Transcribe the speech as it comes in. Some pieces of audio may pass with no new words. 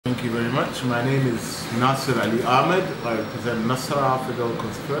Thank you very much. My name is Nasir Ali Ahmed. I represent Nasara Federal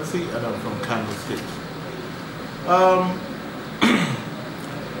Constituency and I'm from Kano State.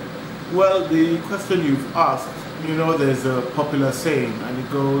 Well, the question you've asked, you know, there's a popular saying and it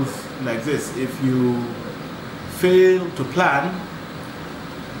goes like this: if you fail to plan,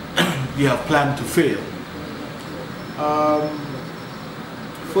 you have planned to fail.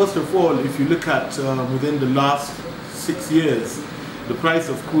 First of all, if you look at within the last 6 years, the price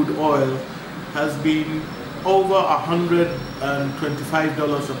of crude oil has been over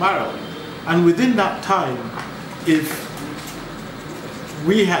 $125 a barrel. And within that time, if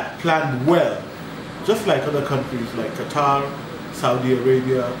we had planned well, just like other countries like Qatar, Saudi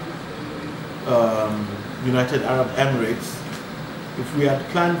Arabia, United Arab Emirates, if we had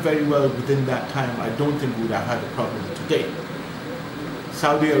planned very well within that time, I don't think we would have had a problem today.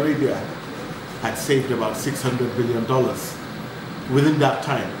 Saudi Arabia had saved about $600 billion. Within that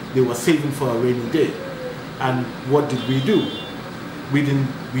time, they were saving for a rainy day. And what did we do? We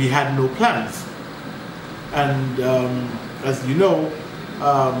had no plans. And as you know,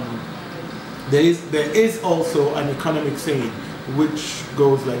 there is also an economic saying which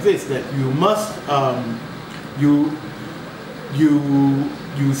goes like this: that you must you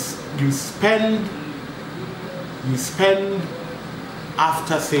spend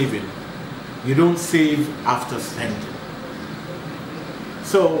after saving. You don't save after spending.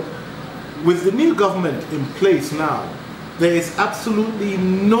 So, with the new government in place now, there is absolutely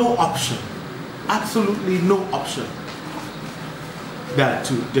no option that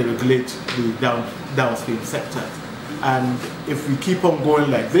to deregulate the downstream sector. And if we keep on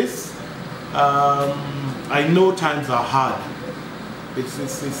going like this, I know times are hard. It's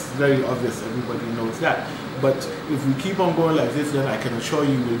very obvious, everybody knows that. But if we keep on going like this, then I can assure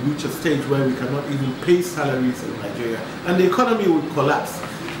you we'll reach a stage where we cannot even pay salaries in Nigeria, and the economy would collapse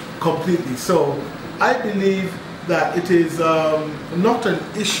completely. So I believe that it is not an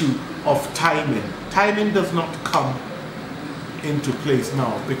issue of timing. Timing does not come into place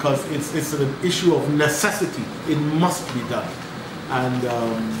now because it's an issue of necessity. It must be done. And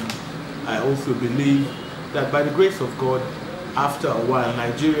I also believe that by the grace of God, after a while,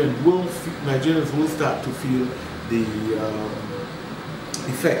 Nigerians will start to feel the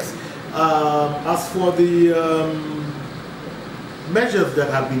effects. As for the measures that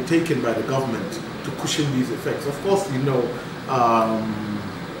have been taken by the government to cushion these effects, of course, you know,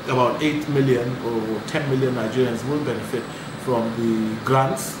 about 8 million or 10 million Nigerians will benefit from the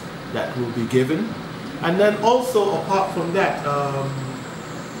grants that will be given. And then also, apart from that,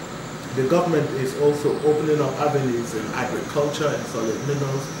 the government is also opening up avenues in agriculture and solid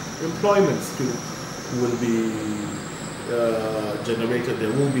minerals. Employments too will be generated.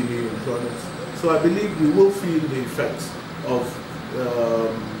 There will be new employments. So I believe we will feel the effects of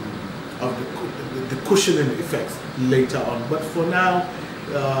the cushioning effects later on. But for now,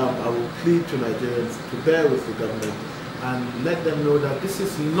 I will plead to Nigerians to bear with the government and let them know that this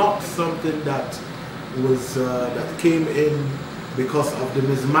is not something that was that came in because of the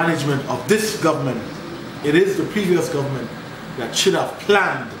mismanagement of this government. It is the previous government that should have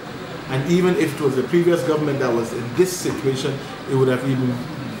planned, and even if it was the previous government that was in this situation, it would have even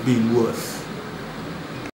been worse.